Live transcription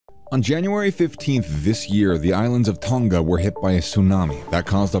On January 15th this year, the islands of Tonga were hit by a tsunami that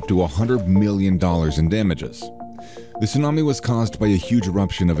caused up to $100 million in damages. The tsunami was caused by a huge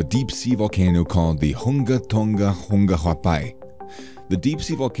eruption of a deep-sea volcano called the Hunga-Tonga-Hunga-Ha'apai. The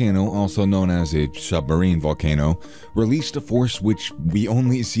deep-sea volcano, also known as a submarine volcano, released a force which we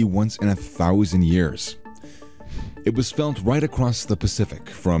only see once in 1,000 years. It was felt right across the Pacific,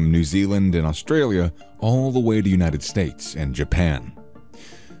 from New Zealand and Australia all the way to the United States and Japan.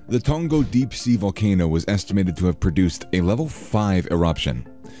 The Tonga deep-sea volcano was estimated to have produced a level 5 eruption.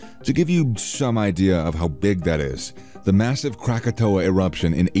 To give you some idea of how big that is, the massive Krakatoa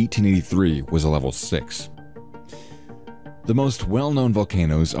eruption in 1883 was a level 6. The most well-known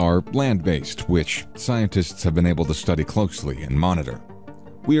volcanoes are land-based, which scientists have been able to study closely and monitor.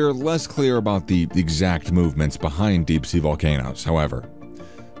 We are less clear about the exact movements behind deep-sea volcanoes, however.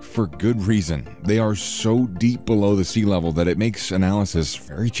 For good reason. They are so deep below the sea level that it makes analysis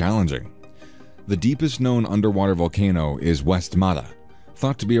very challenging. The deepest known underwater volcano is West Mada,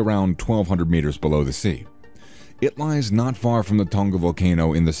 thought to be around 1,200 meters below the sea. It lies not far from the Tonga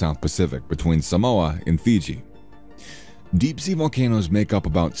volcano in the South Pacific, between Samoa and Fiji. Deep-sea volcanoes make up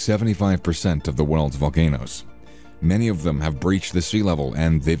about 75% of the world's volcanoes. Many of them have breached the sea level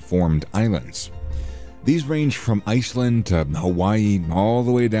and they've formed islands. These range from Iceland to Hawaii all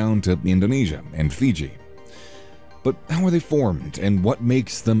the way down to Indonesia and Fiji. But how are they formed and what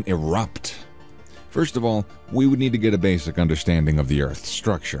makes them erupt? First of all, we would need to get a basic understanding of the Earth's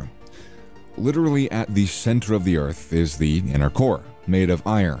structure. Literally at the center of the Earth is the inner core, made of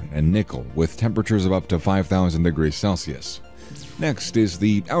iron and nickel with temperatures of up to 5,000 degrees Celsius. Next is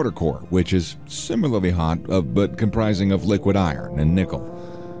the outer core, which is similarly hot, but comprising of liquid iron and nickel.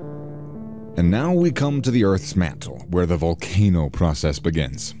 And now we come to the Earth's mantle, where the volcano process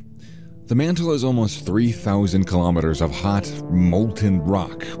begins. The mantle is almost 3,000 kilometers of hot, molten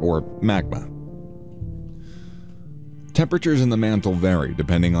rock, or magma. Temperatures in the mantle vary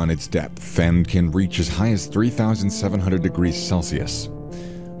depending on its depth and can reach as high as 3,700 degrees Celsius.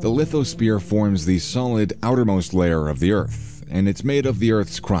 The lithosphere forms the solid outermost layer of the Earth, and it's made of the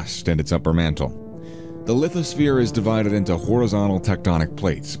Earth's crust and its upper mantle. The lithosphere is divided into horizontal tectonic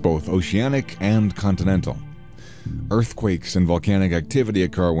plates, both oceanic and continental. Earthquakes and volcanic activity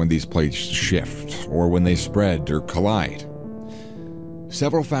occur when these plates shift, or when they spread or collide.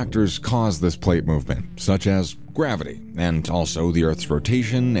 Several factors cause this plate movement, such as gravity, and also the Earth's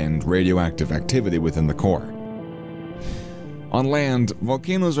rotation and radioactive activity within the core. On land,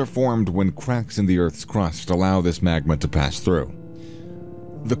 volcanoes are formed when cracks in the Earth's crust allow this magma to pass through.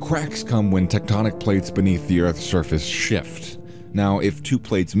 The cracks come when tectonic plates beneath the Earth's surface shift. Now, if two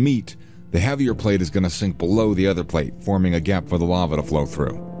plates meet, the heavier plate is going to sink below the other plate, forming a gap for the lava to flow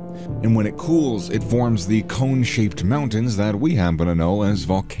through. And when it cools, it forms the cone-shaped mountains that we happen to know as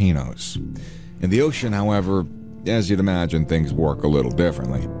volcanoes. In the ocean, however, as you'd imagine, things work a little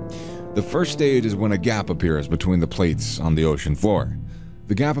differently. The first stage is when a gap appears between the plates on the ocean floor.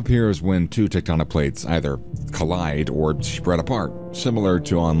 The gap appears when two tectonic plates either collide or spread apart, similar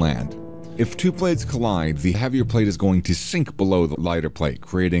to on land. If two plates collide, the heavier plate is going to sink below the lighter plate,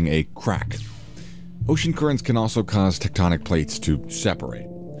 creating a crack. Ocean currents can also cause tectonic plates to separate.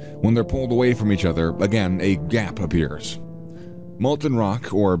 When they're pulled away from each other, again, a gap appears. Molten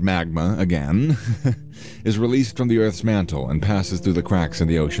rock, or magma again, is released from the Earth's mantle and passes through the cracks in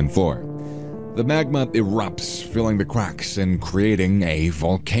the ocean floor. The magma erupts, filling the cracks and creating a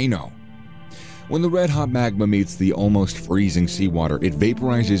volcano. When the red-hot magma meets the almost freezing seawater, it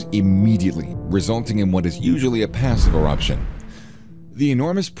vaporizes immediately, resulting in what is usually a passive eruption. The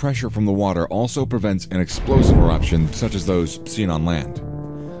enormous pressure from the water also prevents an explosive eruption such as those seen on land.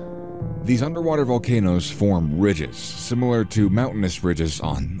 These underwater volcanoes form ridges, similar to mountainous ridges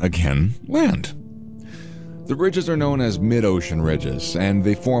on, again, land. The ridges are known as mid-ocean ridges, and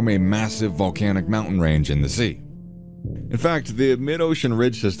they form a massive volcanic mountain range in the sea. In fact, the mid-ocean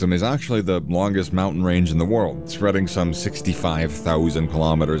ridge system is actually the longest mountain range in the world, spreading some 65,000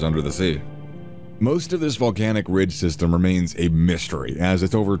 kilometers under the sea. Most of this volcanic ridge system remains a mystery, as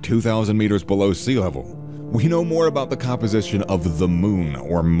it's over 2,000 meters below sea level. We know more about the composition of the Moon,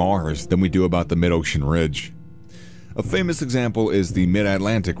 or Mars, than we do about the mid-ocean ridge. A famous example is the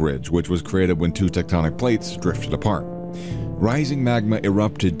Mid-Atlantic Ridge, which was created when two tectonic plates drifted apart. Rising magma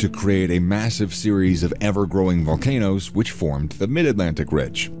erupted to create a massive series of ever-growing volcanoes, which formed the Mid-Atlantic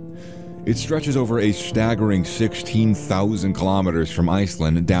Ridge. It stretches over a staggering 16,000 kilometers from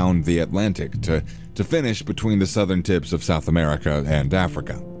Iceland down the Atlantic to finish between the southern tips of South America and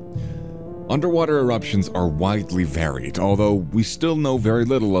Africa. Underwater eruptions are widely varied, although we still know very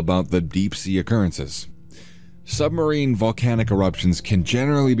little about the deep-sea occurrences. Submarine volcanic eruptions can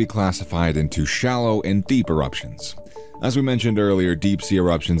generally be classified into shallow and deep eruptions. As we mentioned earlier, deep-sea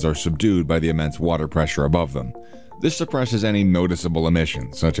eruptions are subdued by the immense water pressure above them. This suppresses any noticeable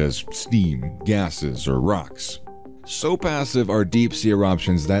emissions, such as steam, gases, or rocks. So passive are deep-sea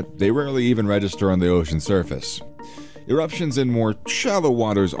eruptions that they rarely even register on the ocean surface. Eruptions in more shallow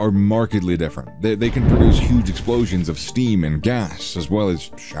waters are markedly different. They can produce huge explosions of steam and gas, as well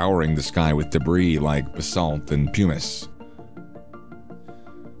as showering the sky with debris like basalt and pumice.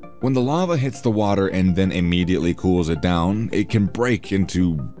 When the lava hits the water and then immediately cools it down, it can break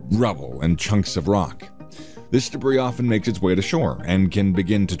into rubble and chunks of rock. This debris often makes its way to shore and can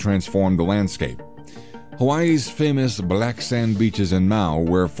begin to transform the landscape. Hawaii's famous black sand beaches in Maui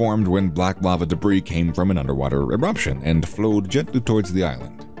were formed when black lava debris came from an underwater eruption and flowed gently towards the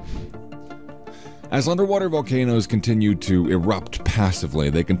island. As underwater volcanoes continue to erupt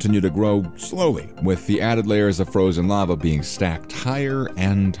passively, they continue to grow slowly, with the added layers of frozen lava being stacked higher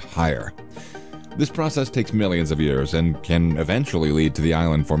and higher. This process takes millions of years and can eventually lead to the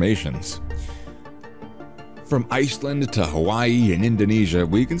island formations. From Iceland to Hawaii and Indonesia,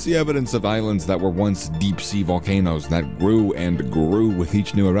 we can see evidence of islands that were once deep-sea volcanoes that grew and grew with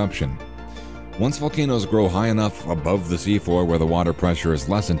each new eruption. Once volcanoes grow high enough above the seafloor where the water pressure is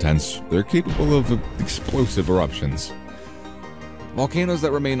less intense, they're capable of explosive eruptions. Volcanoes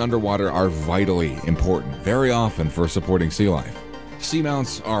that remain underwater are vitally important, very often for supporting sea life.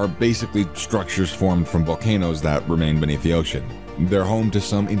 Seamounts are basically structures formed from volcanoes that remain beneath the ocean. They're home to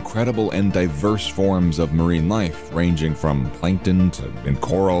some incredible and diverse forms of marine life, ranging from plankton and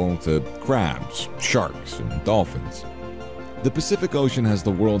coral to crabs, sharks, and dolphins. The Pacific Ocean has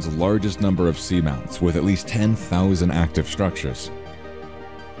the world's largest number of seamounts, with at least 10,000 active structures.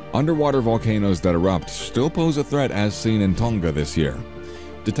 Underwater volcanoes that erupt still pose a threat, as seen in Tonga this year.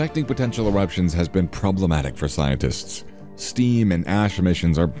 Detecting potential eruptions has been problematic for scientists. Steam and ash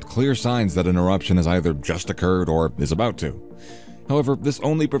emissions are clear signs that an eruption has either just occurred or is about to. However, this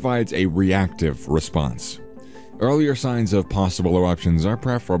only provides a reactive response. Earlier signs of possible eruptions are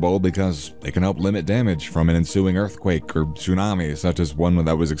preferable because they can help limit damage from an ensuing earthquake or tsunami, such as one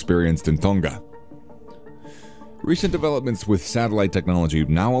that was experienced in Tonga. Recent developments with satellite technology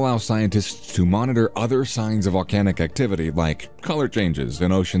now allow scientists to monitor other signs of volcanic activity, like color changes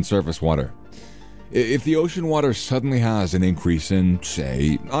in ocean surface water. If the ocean water suddenly has an increase in,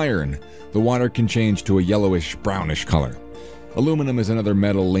 say, iron, the water can change to a yellowish-brownish color. Aluminum is another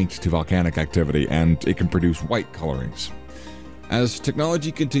metal linked to volcanic activity, and it can produce white colorings. As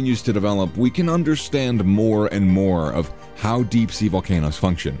technology continues to develop, we can understand more and more of how deep-sea volcanoes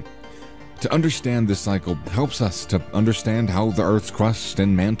function. To understand this cycle helps us to understand how the Earth's crust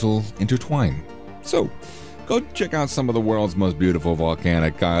and mantle intertwine. So, go check out some of the world's most beautiful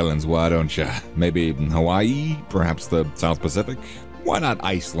volcanic islands, why don't you? Maybe Hawaii, perhaps the South Pacific? Why not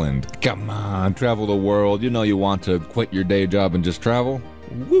Iceland? Come on, travel the world. You know you want to quit your day job and just travel?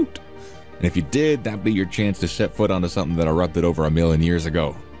 Woot! And if you did, that'd be your chance to set foot onto something that erupted over 1 million years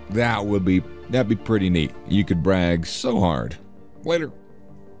ago. That'd be pretty neat. You could brag so hard. Later.